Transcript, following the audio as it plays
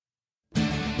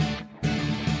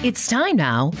It's time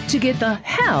now to get the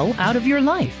hell out of your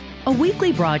life. A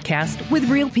weekly broadcast with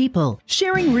real people,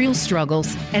 sharing real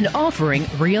struggles and offering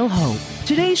real hope.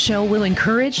 Today's show will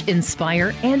encourage,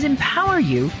 inspire, and empower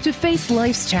you to face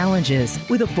life's challenges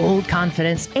with a bold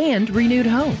confidence and renewed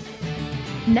hope.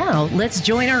 Now, let's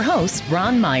join our host,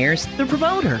 Ron Myers, the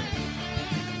promoter.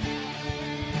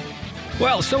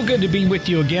 Well, so good to be with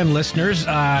you again, listeners.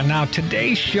 Now,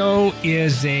 today's show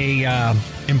is a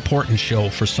important show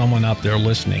for someone out there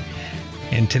listening.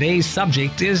 And today's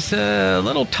subject is a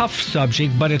little tough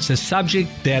subject, but it's a subject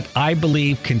that I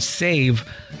believe can save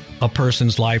a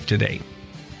person's life today.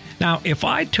 Now, if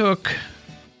I took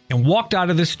and walked out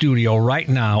of the studio right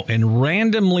now and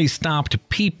randomly stopped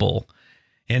people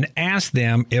and asked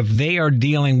them if they are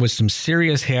dealing with some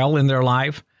serious hell in their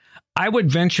life, I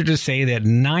would venture to say that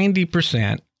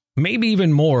 90%, maybe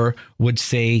even more, would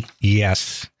say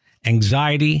yes.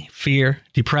 Anxiety, fear,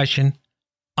 depression,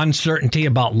 uncertainty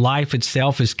about life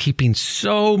itself is keeping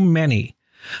so many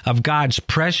of God's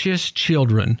precious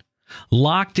children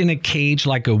locked in a cage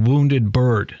like a wounded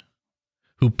bird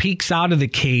who peeks out of the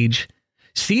cage,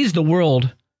 sees the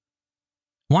world,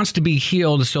 wants to be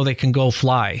healed so they can go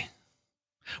fly.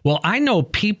 Well, I know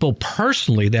people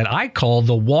personally that I call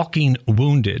the walking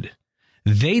wounded.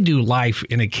 They do life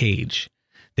in a cage.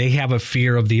 They have a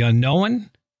fear of the unknown.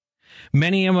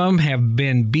 Many of them have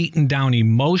been beaten down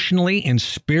emotionally and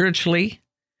spiritually.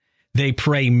 They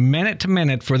pray minute to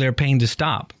minute for their pain to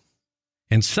stop.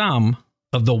 And some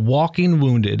of the walking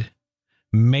wounded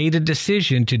made a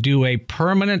decision to do a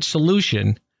permanent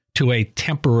solution to a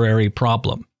temporary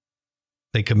problem.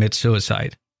 They commit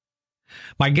suicide.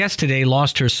 My guest today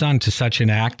lost her son to such an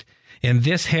act, and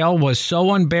this hell was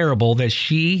so unbearable that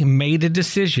she made a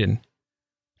decision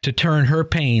to turn her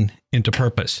pain into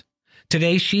purpose.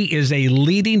 Today, she is a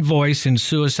leading voice in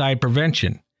suicide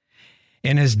prevention.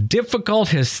 And as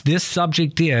difficult as this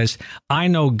subject is, I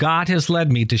know God has led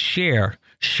me to share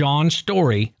Sean's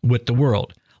story with the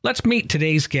world. Let's meet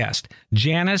today's guest,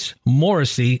 Janice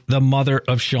Morrissey, the mother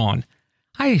of Sean.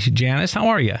 Hi, Janice. How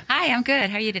are you? Hi, I'm good.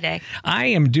 How are you today? I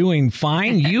am doing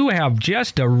fine. You have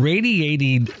just a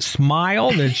radiating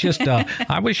smile. That's just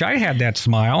I wish I had that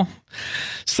smile.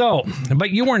 So,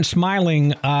 but you weren't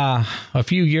smiling a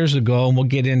few years ago, and we'll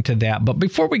get into that. But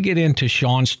before we get into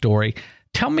Sean's story,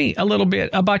 tell me a little bit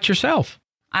about yourself.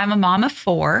 I'm a mom of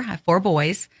four. I have four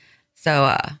boys.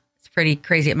 So it's pretty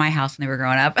crazy at my house when they were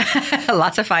growing up.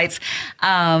 Lots of fights.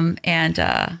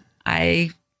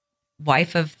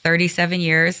 Wife of 37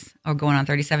 years, or going on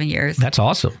 37 years. That's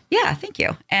awesome. Yeah, thank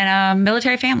you. And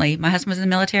military family. My husband was in the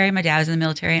military, my dad was in the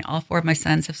military, and all four of my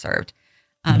sons have served.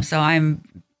 So I'm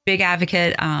big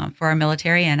advocate for our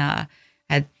military, and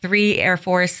had three Air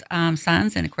Force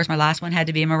sons, and of course my last one had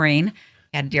to be a Marine.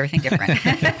 Had to do everything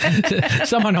different.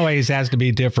 Someone always has to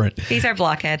be different. He's our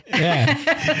blockhead.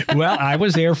 Yeah. Well, I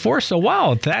was Air Force, so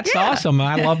wow, that's awesome.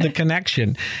 I love the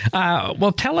connection.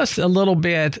 Well, tell us a little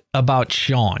bit about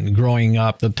Sean growing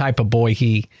up, the type of boy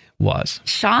he was.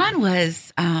 Sean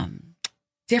was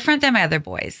different than my other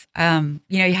boys.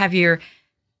 You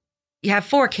have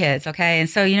four kids, okay? And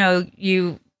so,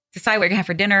 you decide what you're going to have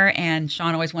for dinner, and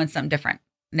Sean always wants something different.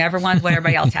 Never wants what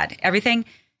everybody else had. Everything,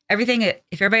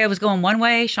 if everybody was going one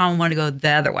way, Sean wanted to go the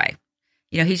other way.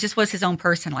 He just was his own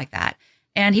person like that.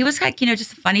 And he was like,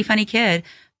 just a funny kid.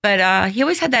 But he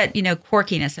always had that,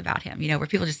 quirkiness about him, where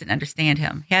people just didn't understand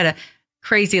him. He had a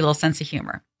crazy little sense of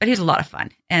humor, but he was a lot of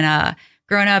fun. And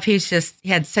growing up, he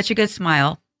had such a good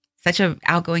smile, such an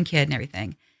outgoing kid and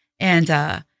everything. And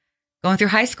going through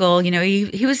high school,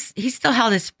 he still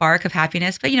held his spark of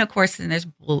happiness. But, of course, then there's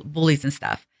bullies and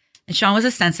stuff. And Sean was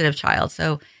a sensitive child.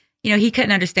 So, he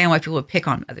couldn't understand why people would pick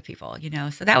on other people,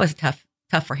 so that was tough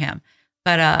for him.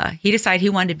 But he decided he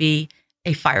wanted to be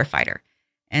a firefighter,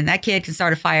 and that kid can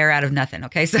start a fire out of nothing.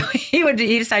 Okay. So he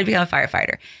decided to become a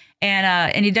firefighter,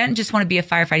 and he didn't just want to be a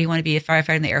firefighter. He wanted to be a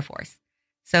firefighter in the Air Force.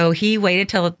 So he waited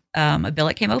till a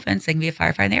billet came open so he can be a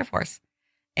firefighter in the Air Force,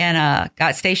 and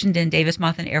got stationed in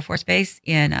Davis-Monthan Air Force Base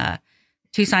in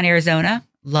Tucson, Arizona.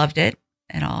 Loved it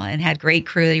and all, and had great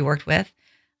crew that he worked with.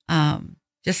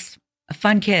 Just a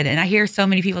fun kid. And I hear so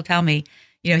many people tell me,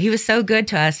 he was so good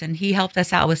to us, and he helped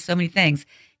us out with so many things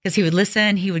because he would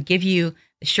listen. He would give you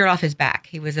the shirt off his back.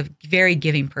 He was a very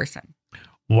giving person.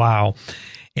 Wow.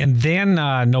 And then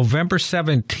November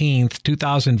 17th,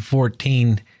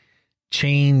 2014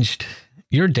 changed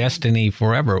your destiny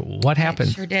forever. What happened?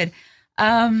 It sure did.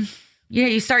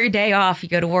 You start your day off, you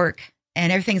go to work,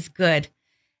 and everything's good.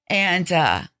 And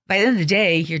by the end of the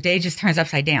day, your day just turns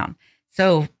upside down.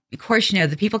 So, of course,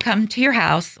 the people come to your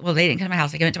house. Well, they didn't come to my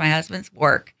house. They went to my husband's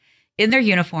work in their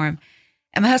uniform.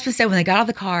 And my husband said when they got out of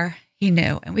the car, he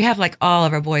knew. And we have like all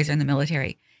of our boys are in the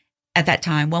military at that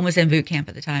time. One was in boot camp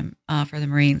at the time for the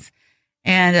Marines.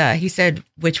 And he said,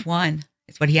 which one?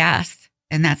 Is what he asked.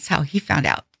 And that's how he found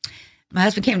out. My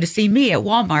husband came to see me at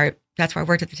Walmart. That's where I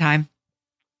worked at the time.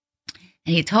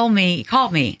 And he called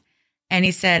me and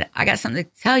he said, I got something to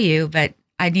tell you, but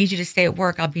I need you to stay at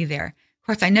work. I'll be there. Of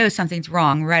course, I know something's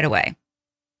wrong right away.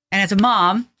 And as a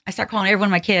mom, I start calling every one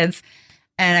of my kids.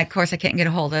 And of course, I couldn't get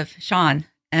a hold of Sean.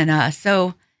 And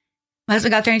so my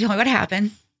husband got there and he told me what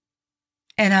happened.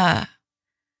 And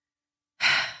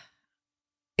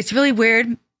it's really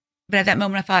weird. But at that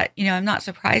moment, I thought, I'm not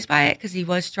surprised by it because he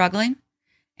was struggling.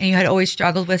 And he had always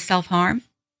struggled with self-harm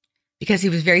because he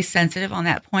was very sensitive on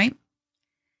that point.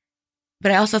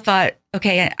 But I also thought,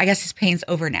 okay, I guess his pain's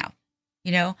over now,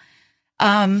 But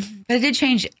it did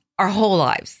change our whole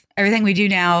lives. Everything we do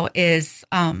now is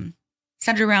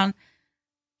centered around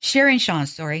sharing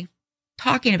Sean's story,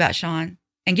 talking about Sean,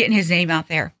 and getting his name out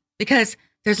there because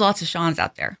there's lots of Seans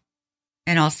out there.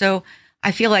 And also,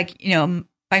 I feel like,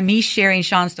 by me sharing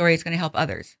Sean's story, it's going to help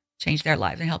others change their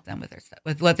lives and help them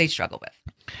with what they struggle with.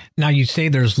 Now, you say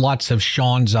there's lots of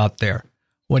Seans out there.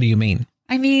 What do you mean?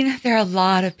 I mean, there are a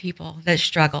lot of people that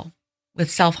struggle with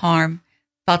self-harm,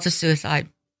 thoughts of suicide.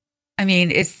 I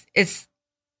mean, it's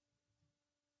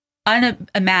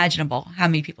unimaginable how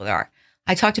many people there are.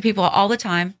 I talk to people all the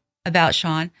time about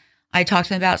Sean. I talk to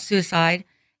them about suicide.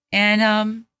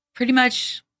 And pretty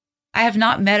much, I have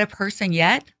not met a person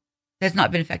yet that's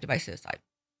not been affected by suicide.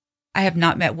 I have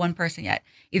not met one person yet.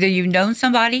 Either you've known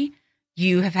somebody,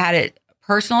 you have had it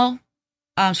personal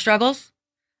struggles,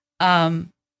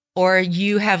 or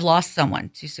you have lost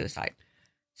someone to suicide.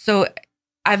 So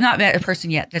I've not met a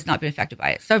person yet that's not been affected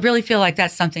by it. So I really feel like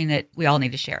that's something that we all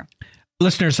need to share.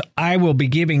 Listeners, I will be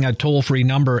giving a toll-free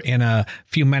number in a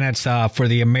few minutes for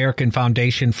the American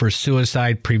Foundation for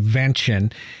Suicide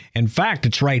Prevention. In fact,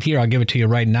 it's right here. I'll give it to you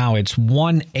right now. It's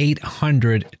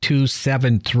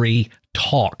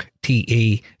 1-800-273-TALK,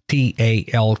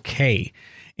 TALK.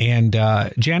 And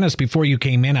Janice, before you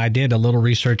came in, I did a little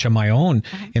research on my own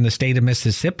in the state of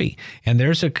Mississippi. And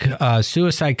there's a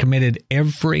suicide committed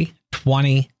every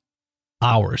 20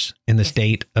 hours in the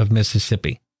state of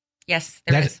Mississippi. Yes,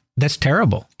 there is. That's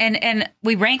terrible. And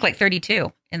we rank like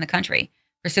 32 in the country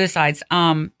for suicides.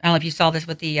 I don't know if you saw this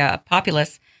with the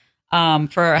populace. For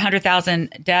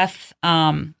 100,000 deaths,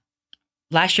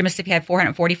 last year Mississippi had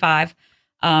 445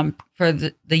 for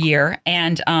the year.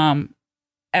 And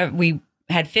we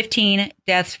had 15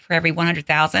 deaths for every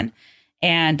 100,000.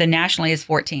 And the nationally is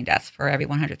 14 deaths for every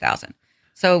 100,000.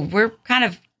 So we're kind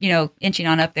of, inching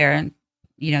on up there. And,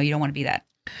 you don't want to be that.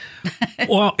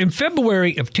 Well, in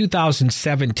February of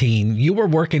 2017, you were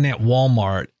working at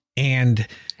Walmart and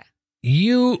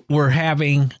you were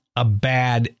having a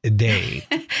bad day,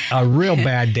 a real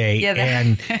bad day.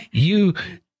 And you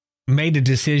made a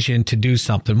decision to do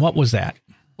something. What was that?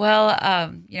 Well, I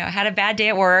had a bad day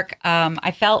at work. I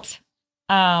felt,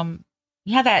 that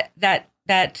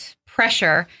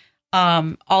pressure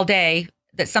all day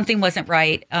that something wasn't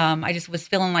right. I just was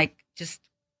feeling like just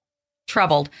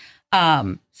troubled.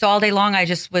 So all day long, I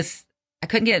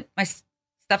couldn't get my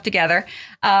stuff together.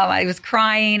 I was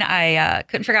crying. I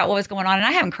couldn't figure out what was going on. And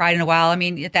I haven't cried in a while. I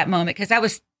mean, at that moment, because that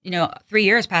was, 3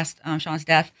 years past Sean's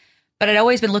death, but I'd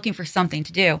always been looking for something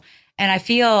to do. And I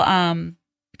feel,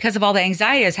 because of all the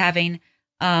anxiety I was having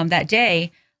that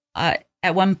day, at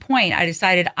one point I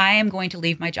decided I am going to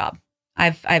leave my job.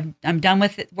 I'm done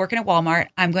with it, working at Walmart.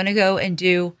 I'm going to go and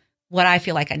do what I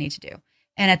feel like I need to do.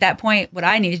 And at that point, what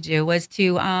I needed to do was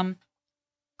to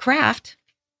craft.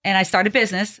 And I started a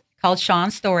business called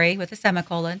Sean's Story with a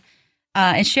semicolon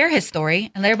and share his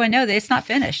story and let everyone know that it's not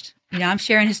finished. I'm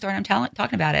sharing his story and I'm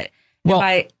talking about it. Well,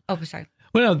 sorry.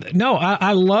 Well, no,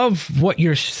 I love what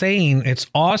you're saying. It's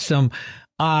awesome.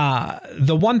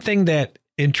 The one thing that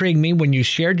intrigued me when you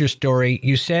shared your story,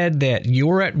 you said that you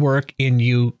were at work and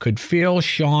you could feel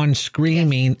Sean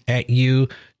screaming at you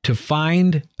to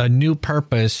find a new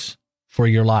purpose for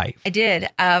your life. I did.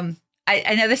 I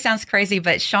know this sounds crazy,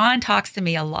 but Sean talks to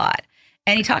me a lot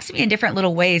and he talks to me in different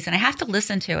little ways and I have to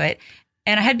listen to it.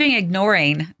 And I had been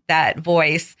ignoring that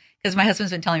voice because my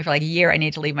husband's been telling me for like a year I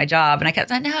need to leave my job. And I kept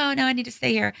saying, no, I need to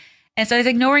stay here. And so I was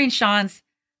ignoring Sean's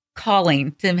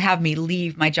calling to have me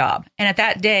leave my job. And at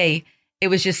that day, it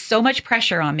was just so much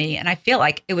pressure on me. And I feel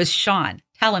like it was Sean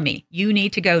telling me, you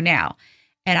need to go now.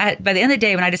 And by the end of the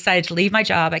day, when I decided to leave my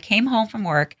job, I came home from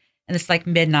work and it's like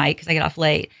midnight because I get off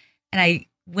late. And I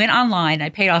went online. I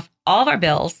paid off all of our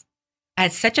bills. I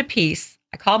had such a peace.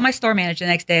 I called my store manager the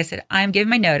next day. I said, I'm giving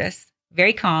my notice,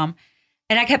 very calm.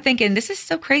 And I kept thinking, this is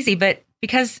so crazy. But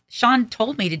because Sean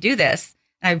told me to do this,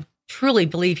 and I truly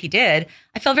believe he did,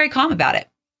 I felt very calm about it.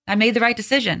 I made the right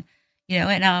decision,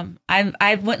 and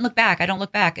I wouldn't look back. I don't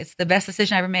look back. It's the best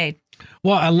decision I ever made.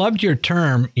 Well, I loved your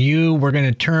term. You were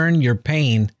going to turn your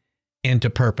pain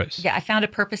into purpose. Yeah, I found a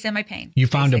purpose in my pain. You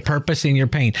found a purpose in your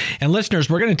pain. And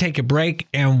listeners, we're going to take a break.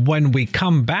 And when we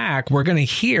come back, we're going to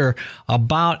hear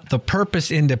about the purpose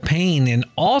into pain and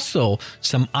also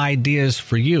some ideas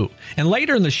for you. And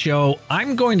later in the show,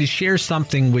 I'm going to share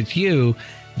something with you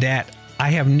that I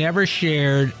have never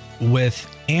shared with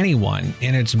anyone.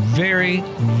 And it's very,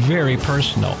 very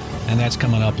personal. And that's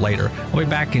coming up later. We'll be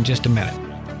back in just a minute.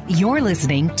 You're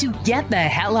listening to Get the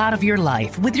Hell Out of Your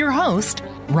Life with your host,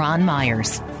 Ron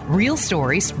Myers. Real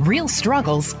stories, real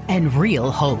struggles, and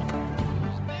real hope.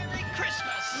 Merry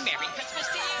Christmas! Merry Christmas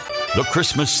to you! The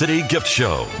Christmas City Gift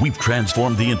Show. We've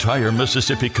transformed the entire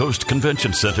Mississippi Coast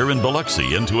Convention Center in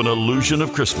Biloxi into an illusion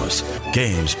of Christmas.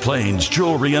 Games, planes,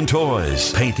 jewelry, and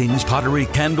toys. Paintings, pottery,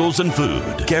 candles, and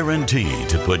food. Guaranteed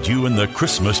to put you in the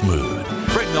Christmas mood.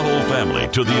 Bring the whole family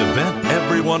to the event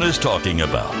everyone is talking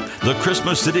about. The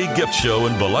Christmas City Gift Show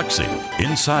in Biloxi,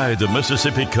 inside the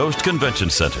Mississippi Coast Convention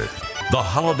Center. The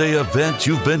holiday event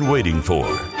you've been waiting for.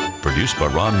 Produced by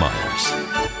Ron Myers.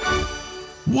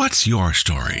 What's your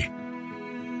story?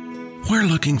 We're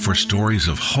looking for stories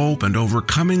of hope and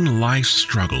overcoming life's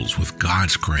struggles with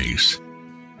God's grace.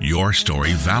 Your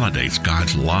story validates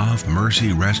God's love,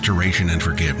 mercy, restoration, and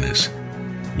forgiveness.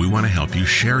 We want to help you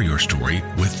share your story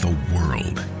with the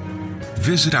world.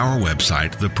 Visit our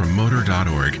website,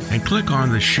 thepromoter.org, and click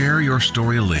on the Share Your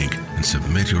Story link and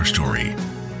submit your story.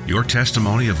 Your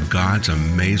testimony of God's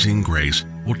amazing grace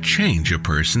will change a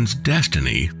person's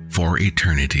destiny for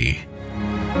eternity.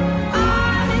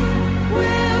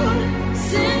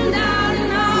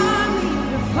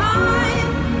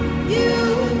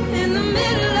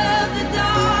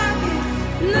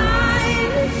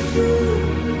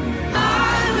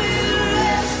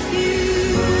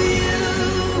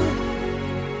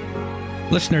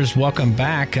 Listeners, welcome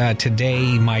back.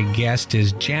 Today, my guest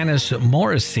is Janice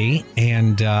Morrissey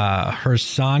and her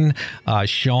son,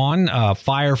 Sean, a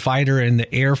firefighter in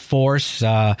the Air Force,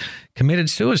 committed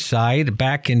suicide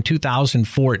back in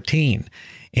 2014.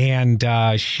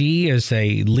 And she is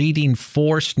a leading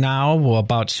force now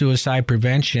about suicide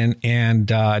prevention. And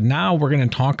now we're going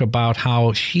to talk about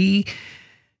how she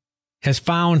has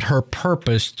found her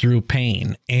purpose through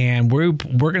pain. And we're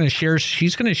going to share,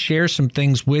 she's going to share some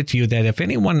things with you that if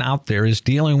anyone out there is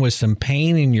dealing with some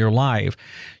pain in your life,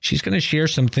 she's going to share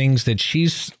some things that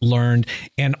she's learned.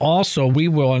 And also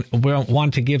we'll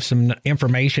want to give some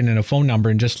information and a phone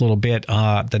number in just a little bit,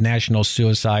 the National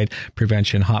Suicide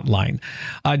Prevention Hotline.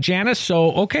 Janice,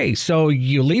 so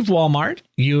you leave Walmart,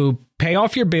 you pay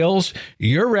off your bills,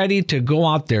 you're ready to go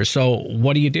out there. So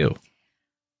what do?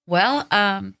 Well,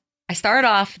 I started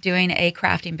off doing a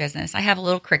crafting business. I have a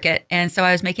little Cricut, and so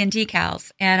I was making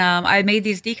decals. And I made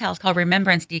these decals called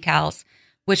Remembrance decals,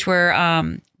 which were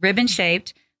ribbon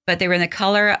shaped, but they were in the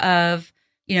color of,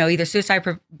 either suicide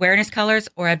awareness colors,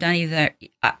 or I've done either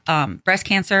breast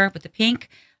cancer with the pink.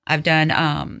 I've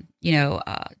done,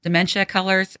 dementia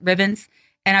colors, ribbons.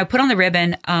 And I put on the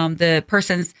ribbon the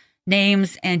person's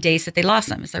names and dates that they lost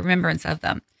them as a remembrance of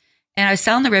them. And I was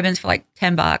selling the ribbons for like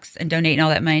 $10 and donating all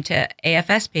that money to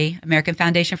AFSP, American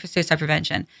Foundation for Suicide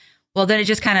Prevention. Well, then it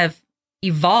just kind of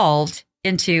evolved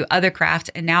into other crafts.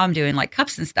 And now I'm doing like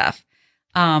cups and stuff,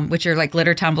 which are like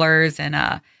glitter tumblers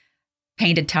and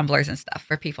painted tumblers and stuff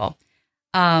for people.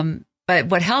 But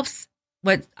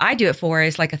what I do it for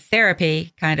is like a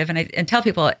therapy kind of, and I tell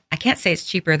people, I can't say it's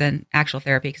cheaper than actual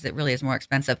therapy because it really is more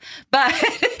expensive, but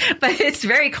it's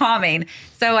very calming.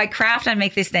 So I craft and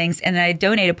make these things, and then I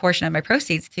donate a portion of my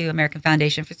proceeds to American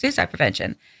Foundation for Suicide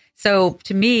Prevention. So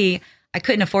to me, I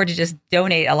couldn't afford to just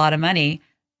donate a lot of money,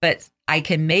 but I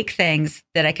can make things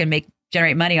that I can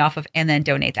generate money off of and then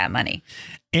donate that money.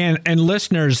 And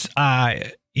listeners,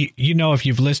 if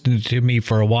you've listened to me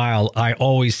for a while, I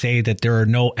always say that there are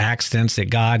no accidents, that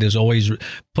God is always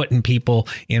putting people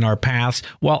in our paths.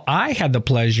 Well, I had the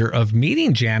pleasure of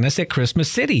meeting Janice at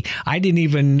Christmas City. I didn't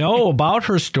even know about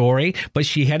her story, but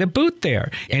she had a booth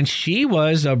there, and she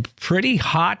was a pretty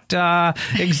hot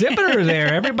exhibitor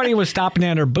there. Everybody was stopping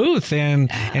at her booth,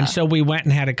 and so we went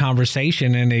and had a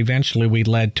conversation, and eventually we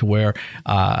led to where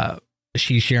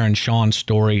she's sharing Sean's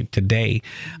story today.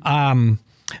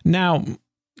 Now,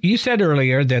 you said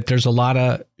earlier that there's a lot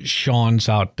of Seans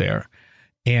out there,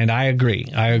 and I agree.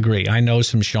 I know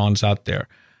some Seans out there.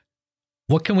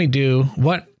 What can we do?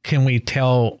 What can we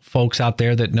tell folks out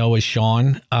there that know a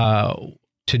Sean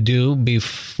to do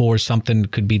before something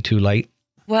could be too late?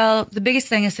 Well, the biggest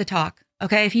thing is to talk.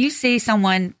 Okay, if you see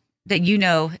someone that you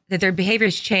know that their behavior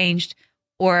has changed,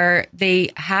 or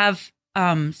they have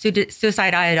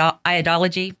suicide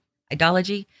ideology.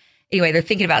 Anyway, they're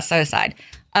thinking about suicide.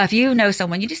 If you know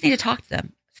someone, you just need to talk to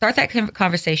them. Start that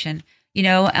conversation.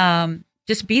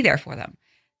 Just be there for them.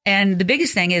 And the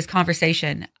biggest thing is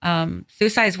conversation.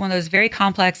 Suicide is one of those very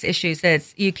complex issues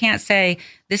that you can't say,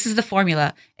 this is the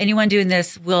formula. Anyone doing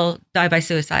this will die by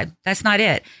suicide. That's not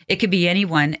it. It could be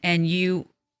anyone. And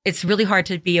it's really hard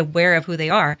to be aware of who they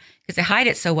are because they hide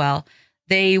it so well.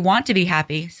 They want to be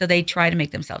happy, so they try to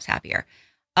make themselves happier.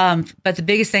 But the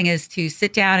biggest thing is to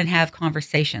sit down and have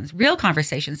conversations, real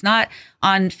conversations, not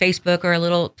on Facebook or a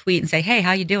little tweet and say, hey,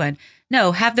 how you doing?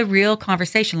 No, have the real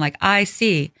conversation. Like, I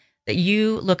see that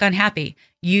you look unhappy.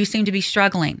 You seem to be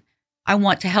struggling. I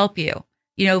want to help you.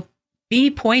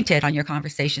 Be pointed on your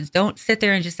conversations. Don't sit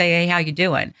there and just say, hey, how you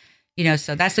doing?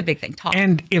 So that's the big thing. Talk.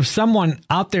 And if someone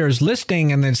out there is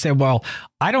listening and then say, well,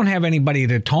 I don't have anybody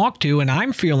to talk to and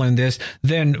I'm feeling this,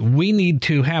 then we need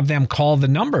to have them call the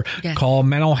number, yes. Call a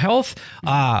mental health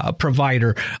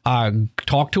provider,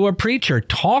 talk to a preacher,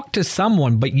 talk to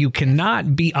someone, but you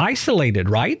cannot be isolated,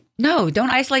 right? No,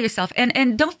 don't isolate yourself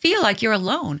and don't feel like you're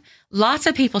alone. Lots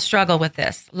of people struggle with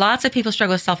this. Lots of people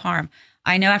struggle with self-harm.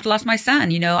 I know after I lost my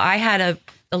son, I had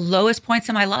the lowest points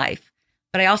in my life.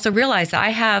 But I also realized that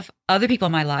I have other people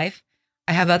in my life.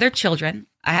 I have other children.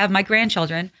 I have my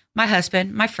grandchildren, my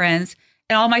husband, my friends,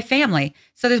 and all my family.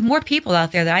 So there's more people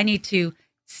out there that I need to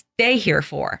stay here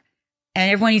for.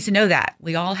 And everyone needs to know that.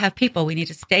 We all have people we need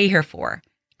to stay here for.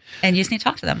 And you just need to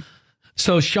talk to them.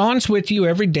 So Sean's with you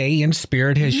every day in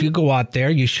spirit as you go out there.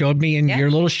 You showed me in your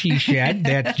little she shed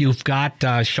that you've got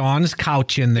Sean's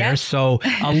couch in there. Yes. So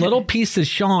a little piece of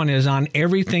Sean is on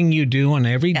everything you do, on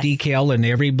every decal and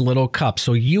every little cup.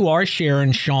 So you are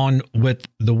sharing Sean with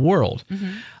the world.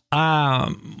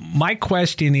 Mm-hmm. My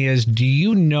question is, do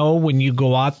you know when you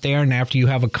go out there and after you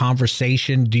have a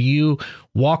conversation, do you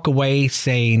walk away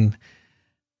saying,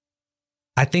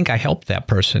 I think I helped that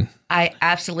person? I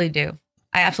absolutely do.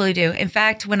 I absolutely do. In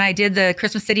fact, when I did the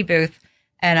Christmas City booth,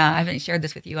 and I haven't shared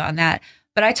this with you on that,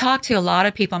 but I talked to a lot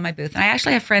of people on my booth, and I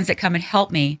actually have friends that come and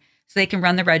help me so they can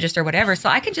run the register or whatever. So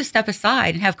I can just step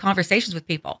aside and have conversations with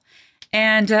people.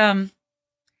 And it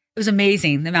was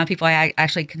amazing the amount of people I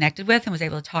actually connected with and was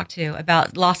able to talk to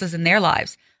about losses in their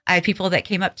lives. I had people that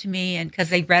came up to me and because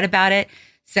they read about it,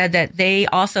 said that they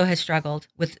also had struggled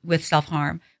with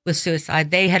self-harm, with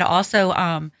suicide. They had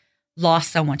also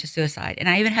lost someone to suicide. And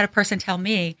I even had a person tell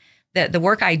me that the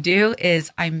work I do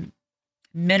is I'm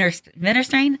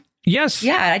ministering. Yes.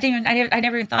 Yeah. I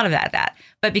never even thought of that.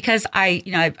 But because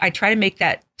I try to make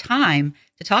that time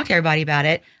to talk to everybody about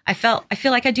it, I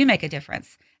feel like I do make a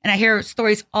difference. And I hear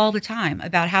stories all the time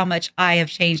about how much I have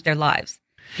changed their lives.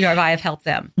 If I have helped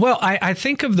them. Well, I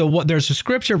think of there's a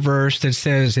scripture verse that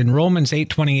says in Romans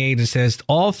 8:28, it says,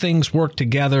 all things work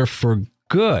together for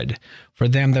good for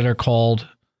them that are called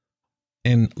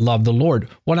and love the Lord.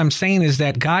 What I'm saying is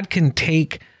that God can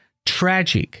take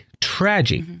tragic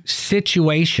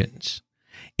situations,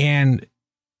 and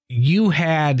you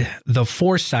had the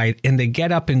foresight and they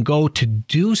get up and go to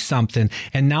do something,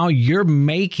 and now you're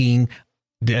making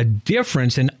a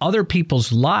difference in other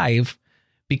people's life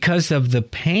because of the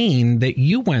pain that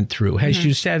you went through. As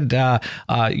you said,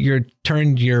 you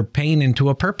turned your pain into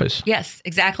a purpose. Yes,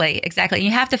 exactly. And you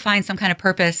have to find some kind of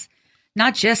purpose,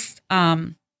 not just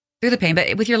through the pain,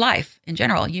 but with your life in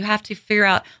general. You have to figure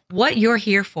out what you're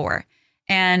here for.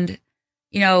 And,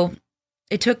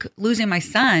 it took losing my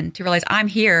son to realize I'm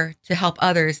here to help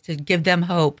others, to give them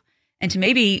hope, and to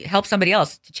maybe help somebody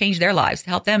else to change their lives, to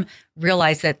help them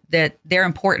realize that they're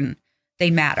important. They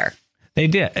matter. They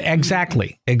did.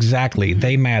 Exactly.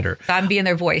 They matter. So I'm being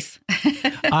their voice.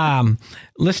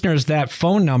 Listeners, that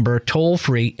phone number, toll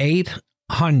free,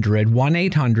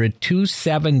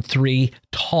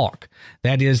 1-800-273-TALK.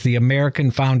 That is the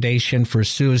American Foundation for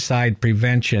Suicide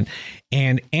Prevention.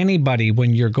 And anybody,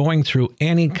 when you're going through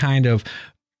any kind of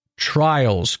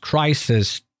trials,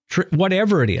 crisis,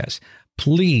 whatever it is,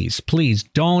 please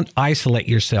don't isolate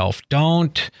yourself.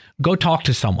 Don't go talk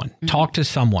to someone. Mm-hmm. Talk to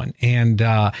someone. And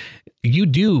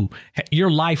your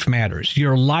life matters.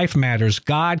 Your life matters.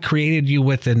 God created you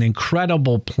with an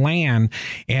incredible plan.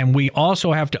 And we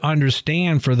also have to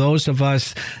understand, for those of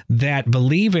us that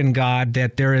believe in God,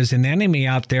 that there is an enemy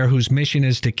out there whose mission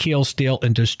is to kill, steal,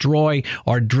 and destroy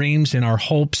our dreams and our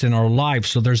hopes in our lives.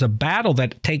 So there's a battle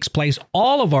that takes place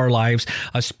all of our lives,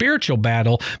 a spiritual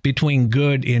battle between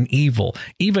good and evil.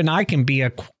 Even I can be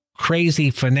a crazy,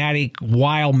 fanatic,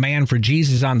 wild man for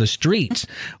Jesus on the streets.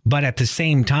 But at the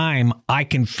same time, I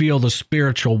can feel the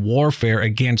spiritual warfare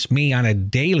against me on a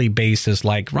daily basis.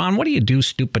 Like, Ron, what do you do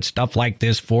stupid stuff like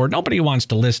this for? Nobody wants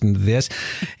to listen to this.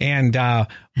 And,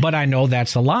 but I know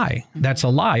that's a lie. That's a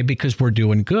lie because we're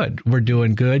doing good. We're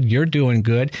doing good. You're doing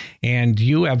good. And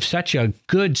you have such a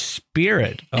good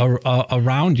spirit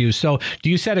around you. So do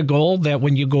you set a goal that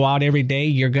when you go out every day,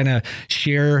 you're going to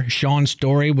share Sean's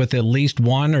story with at least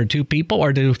one or two people,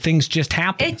 or do things just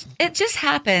happen? It just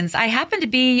happens. I happen to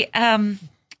be, I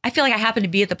feel like I happen to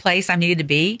be at the place I needed to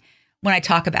be when I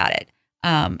talk about it.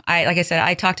 Like I said,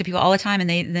 I talk to people all the time and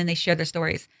then they share their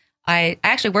stories. I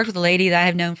actually worked with a lady that I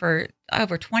have known for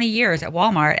over 20 years at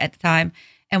Walmart at the time.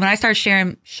 And when I started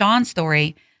sharing Sean's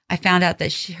story, I found out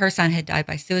that her son had died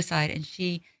by suicide. And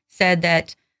she said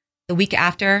that the week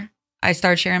after I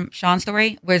started sharing Sean's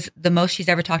story was the most she's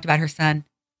ever talked about her son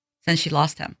since she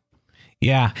lost him.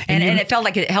 Yeah. And it felt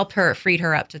like it helped her, freed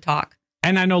her up to talk.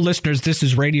 And I know, listeners, this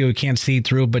is radio, you can't see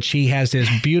through, but she has this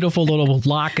beautiful little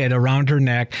locket around her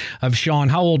neck of Sean.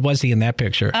 How old was he in that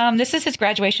picture? This is his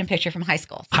graduation picture from high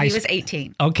school. So he was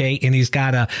 18. Okay, and he's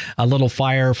got a little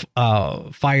fire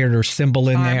or symbol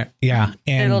in there. Yeah.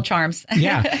 And little charms.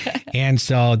 Yeah. And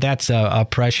so that's a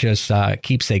precious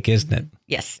keepsake, isn't it?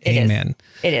 Yes, it is. Amen.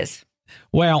 It is.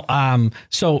 Well,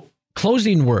 so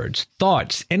closing words,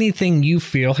 thoughts, anything you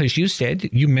feel, as you said,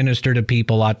 you minister to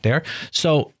people out there.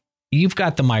 So you've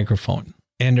got the microphone,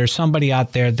 and there's somebody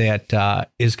out there that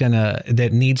that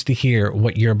needs to hear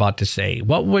what you're about to say.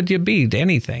 What would you be?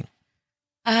 Anything?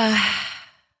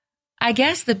 I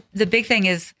guess the big thing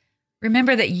is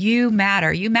remember that you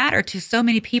matter. You matter to so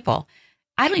many people.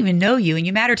 I don't even know you, and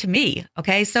you matter to me.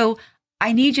 Okay, so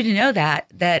I need you to know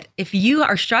that if you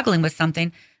are struggling with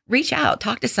something, reach out,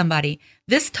 talk to somebody.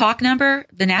 This talk number,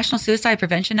 the National Suicide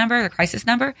Prevention number, the crisis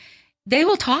number, they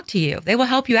will talk to you. They will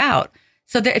help you out.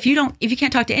 So that if you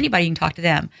can't talk to anybody, you can talk to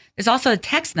them. There's also a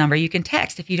text number you can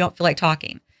text if you don't feel like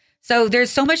talking. So there's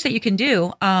so much that you can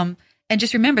do. And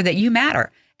just remember that you matter.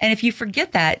 And if you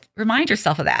forget that, remind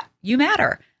yourself of that. You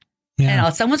matter. Yeah.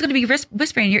 And someone's going to be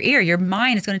whispering in your ear. Your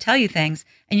mind is going to tell you things.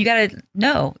 And you got to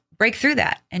break through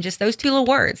that. And just those two little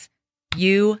words,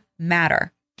 you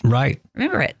matter. Right.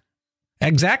 Remember it.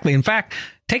 Exactly. In fact,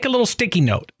 take a little sticky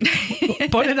note,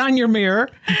 put it on your mirror.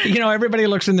 Everybody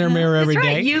looks in their mirror every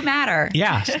day. You matter.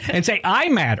 Yeah. And say, I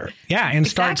matter. Yeah. And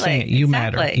start saying it. You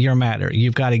matter. You matter.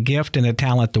 You've got a gift and a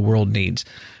talent the world needs.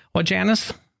 Well,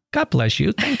 Janice, God bless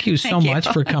you. Thank you so much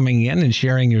for coming in and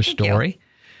sharing your story.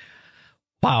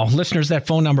 Wow. Listeners, that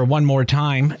phone number one more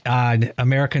time,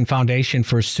 American Foundation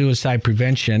for Suicide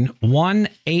Prevention,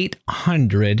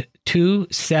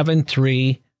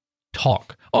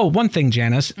 1-800-273-TALK. Oh, one thing,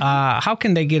 Janice, how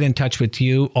can they get in touch with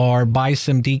you or buy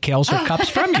some decals or cups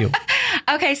from you?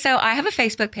 Okay, so I have a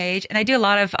Facebook page, and I do a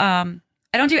lot of, I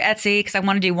don't do Etsy because I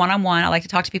want to do one-on-one. I like to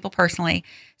talk to people personally.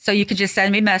 So you could just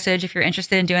send me a message if you're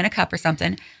interested in doing a cup or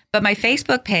something. But my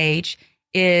Facebook page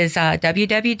is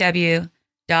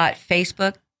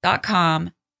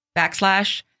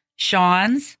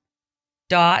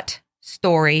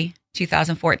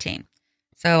www.facebook.com/Sean's.story2014.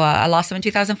 So I lost him in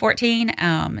 2014,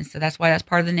 and so that's why that's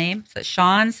part of the name. So it's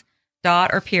Sean's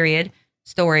 .story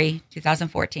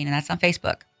 2014, and that's on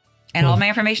Facebook. And all my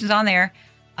information's on there.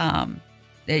 You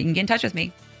can get in touch with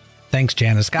me. Thanks,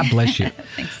 Janice. God bless you.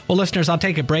 Thanks. Well, listeners, I'll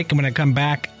take a break, and when I come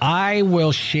back, I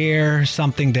will share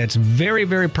something that's very,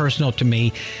 very personal to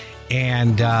me,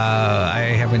 and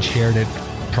I haven't shared it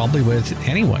probably with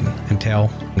anyone until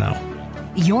now.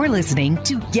 You're listening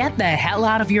to Get the Hell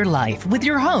Out of Your Life with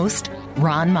your host,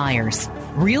 Ron Myers.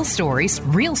 Real stories,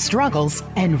 real struggles,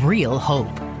 and real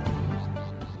hope.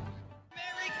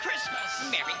 Merry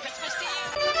Christmas! Merry Christmas to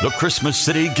you! The Christmas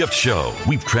City Gift Show.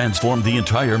 We've transformed the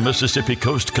entire Mississippi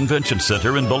Coast Convention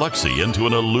Center in Biloxi into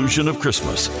an illusion of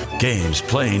Christmas. Games,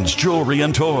 planes, jewelry,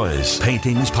 and toys.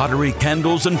 Paintings, pottery,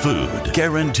 candles, and food.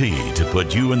 Guaranteed to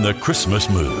put you in the Christmas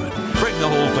mood. Bring the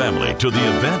whole family to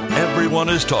the event everyone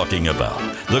is talking about.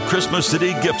 The Christmas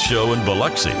City Gift Show in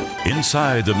Biloxi,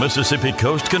 inside the Mississippi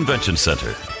Coast Convention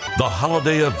Center. The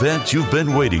holiday event you've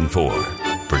been waiting for.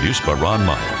 Produced by Ron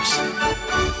Myers.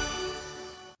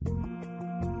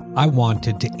 I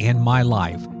wanted to end my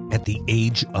life at the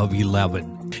age of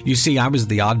 11. You see, I was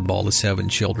the oddball of 7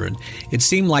 children. It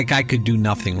seemed like I could do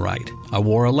nothing right. I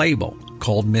wore a label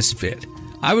called Misfit.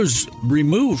 I was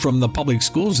removed from the public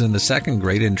schools in the 2nd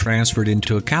grade and transferred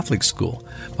into a Catholic school.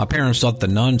 My parents thought the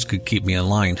nuns could keep me in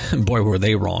line. Boy, were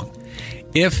they wrong.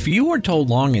 If you were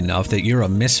told long enough that you're a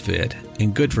misfit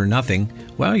and good for nothing,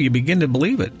 well, you begin to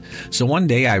believe it. So one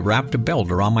day I wrapped a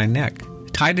belt around my neck,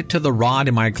 tied it to the rod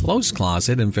in my clothes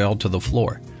closet, and fell to the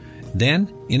floor.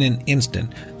 Then, in an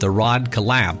instant, the rod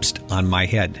collapsed on my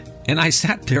head, and I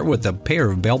sat there with a pair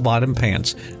of bell-bottom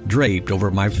pants draped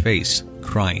over my face,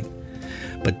 crying.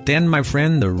 But then, my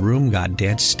friend, the room got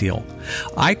dead still.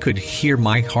 I could hear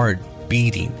my heart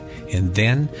beating, and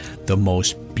then the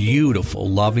most beautiful,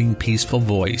 loving, peaceful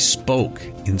voice spoke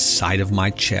inside of my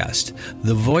chest.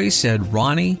 The voice said,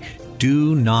 "Ronnie,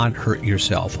 do not hurt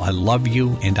yourself. I love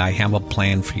you, and I have a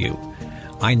plan for you."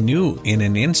 I knew in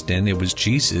an instant it was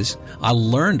Jesus. I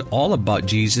learned all about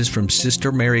Jesus from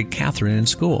Sister Mary Catherine in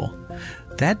school.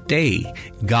 That day,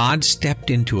 God stepped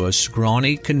into a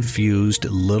scrawny, confused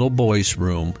little boy's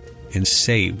room and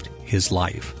saved his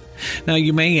life. Now,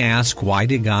 you may ask, why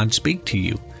did God speak to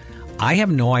you? I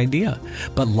have no idea,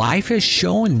 but life has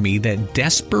shown me that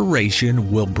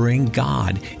desperation will bring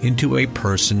God into a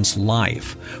person's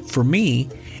life. For me,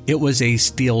 it was a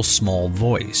still small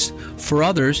voice. For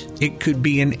others, it could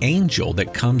be an angel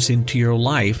that comes into your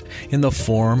life in the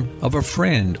form of a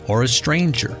friend or a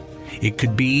stranger. It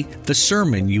could be the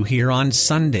sermon you hear on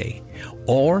Sunday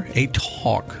or a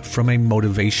talk from a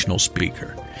motivational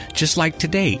speaker. Just like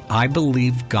today, I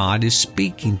believe God is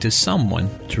speaking to someone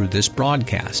through this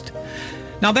broadcast.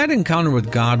 Now, that encounter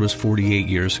with God was 48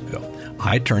 years ago.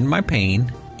 I turned my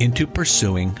pain into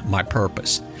pursuing my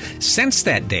purpose. Since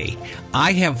that day,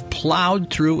 I have plowed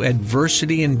through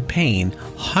adversity and pain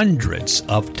hundreds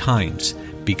of times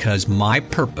because my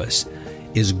purpose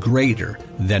is greater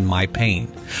than my pain.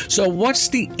 So what's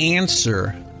the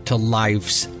answer to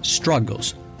life's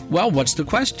struggles? Well, what's the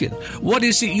question? What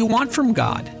is it you want from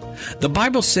God? The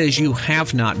Bible says you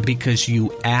have not because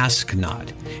you ask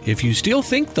not. If you still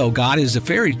think, though, God is a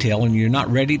fairy tale and you're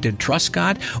not ready to trust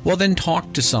God, well, then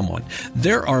talk to someone.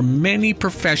 There are many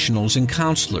professionals and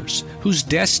counselors whose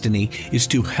destiny is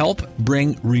to help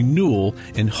bring renewal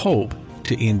and hope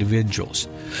to individuals.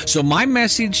 So my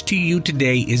message to you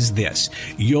today is this: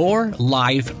 your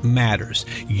life matters.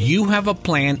 You have a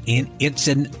plan, and it's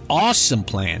an awesome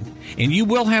plan, and you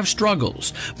will have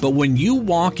struggles. But when you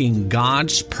walk in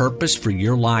God's purpose for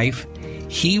your life,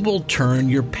 He will turn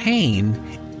your pain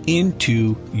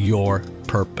into your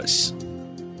purpose.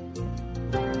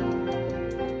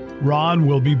 Ron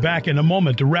will be back in a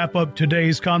moment to wrap up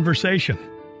today's conversation.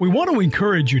 We want to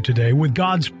encourage you today with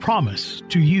God's promise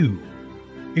to you.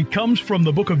 It comes from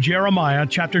the book of Jeremiah,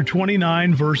 chapter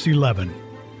 29, verse 11.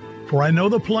 "For I know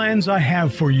the plans I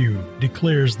have for you,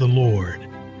 declares the Lord.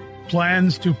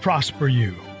 Plans to prosper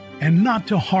you and not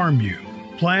to harm you.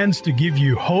 Plans to give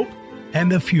you hope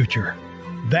and a future."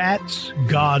 That's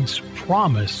God's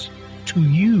promise to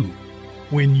you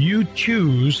when you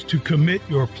choose to commit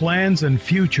your plans and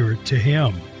future to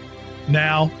Him.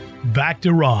 Now, back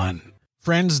to Ron.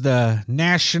 Friends, the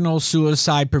National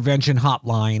Suicide Prevention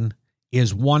Hotline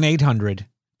is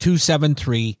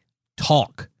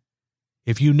 1-800-273-TALK.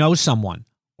 If you know someone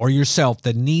or yourself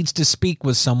that needs to speak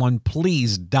with someone,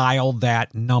 please dial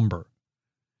that number.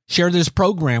 Share this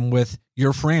program with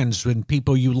your friends and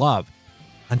people you love.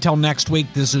 Until next week,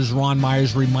 this is Ron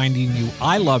Myers reminding you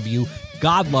I love you,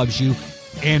 God loves you,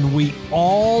 and we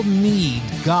all need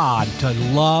God to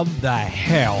love the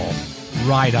hell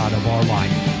right out of our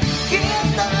life. Get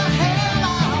the hell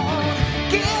out.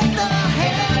 Get the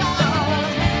hell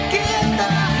out. Get the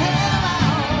hell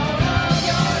out of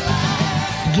your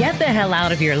life. Get the Hell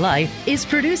Out of Your Life is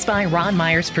produced by Ron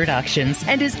Myers Productions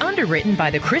and is underwritten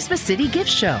by the Christmas City Gift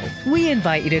Show. We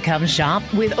invite you to come shop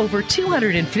with over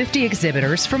 250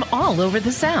 exhibitors from all over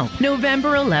the South.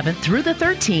 November 11th through the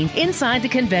 13th inside the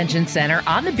Convention Center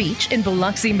on the beach in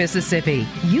Biloxi, Mississippi.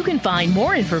 You can find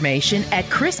more information at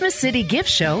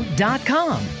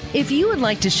ChristmasCityGiftShow.com. If you would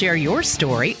like to share your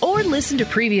story or listen to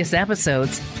previous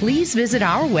episodes, please visit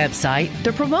our website,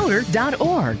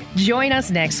 thepromoter.org. Join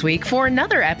us next week for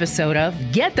another episode of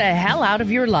Get the Hell Out of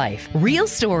Your Life. Real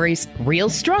stories, real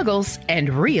struggles, and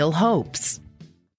real hopes.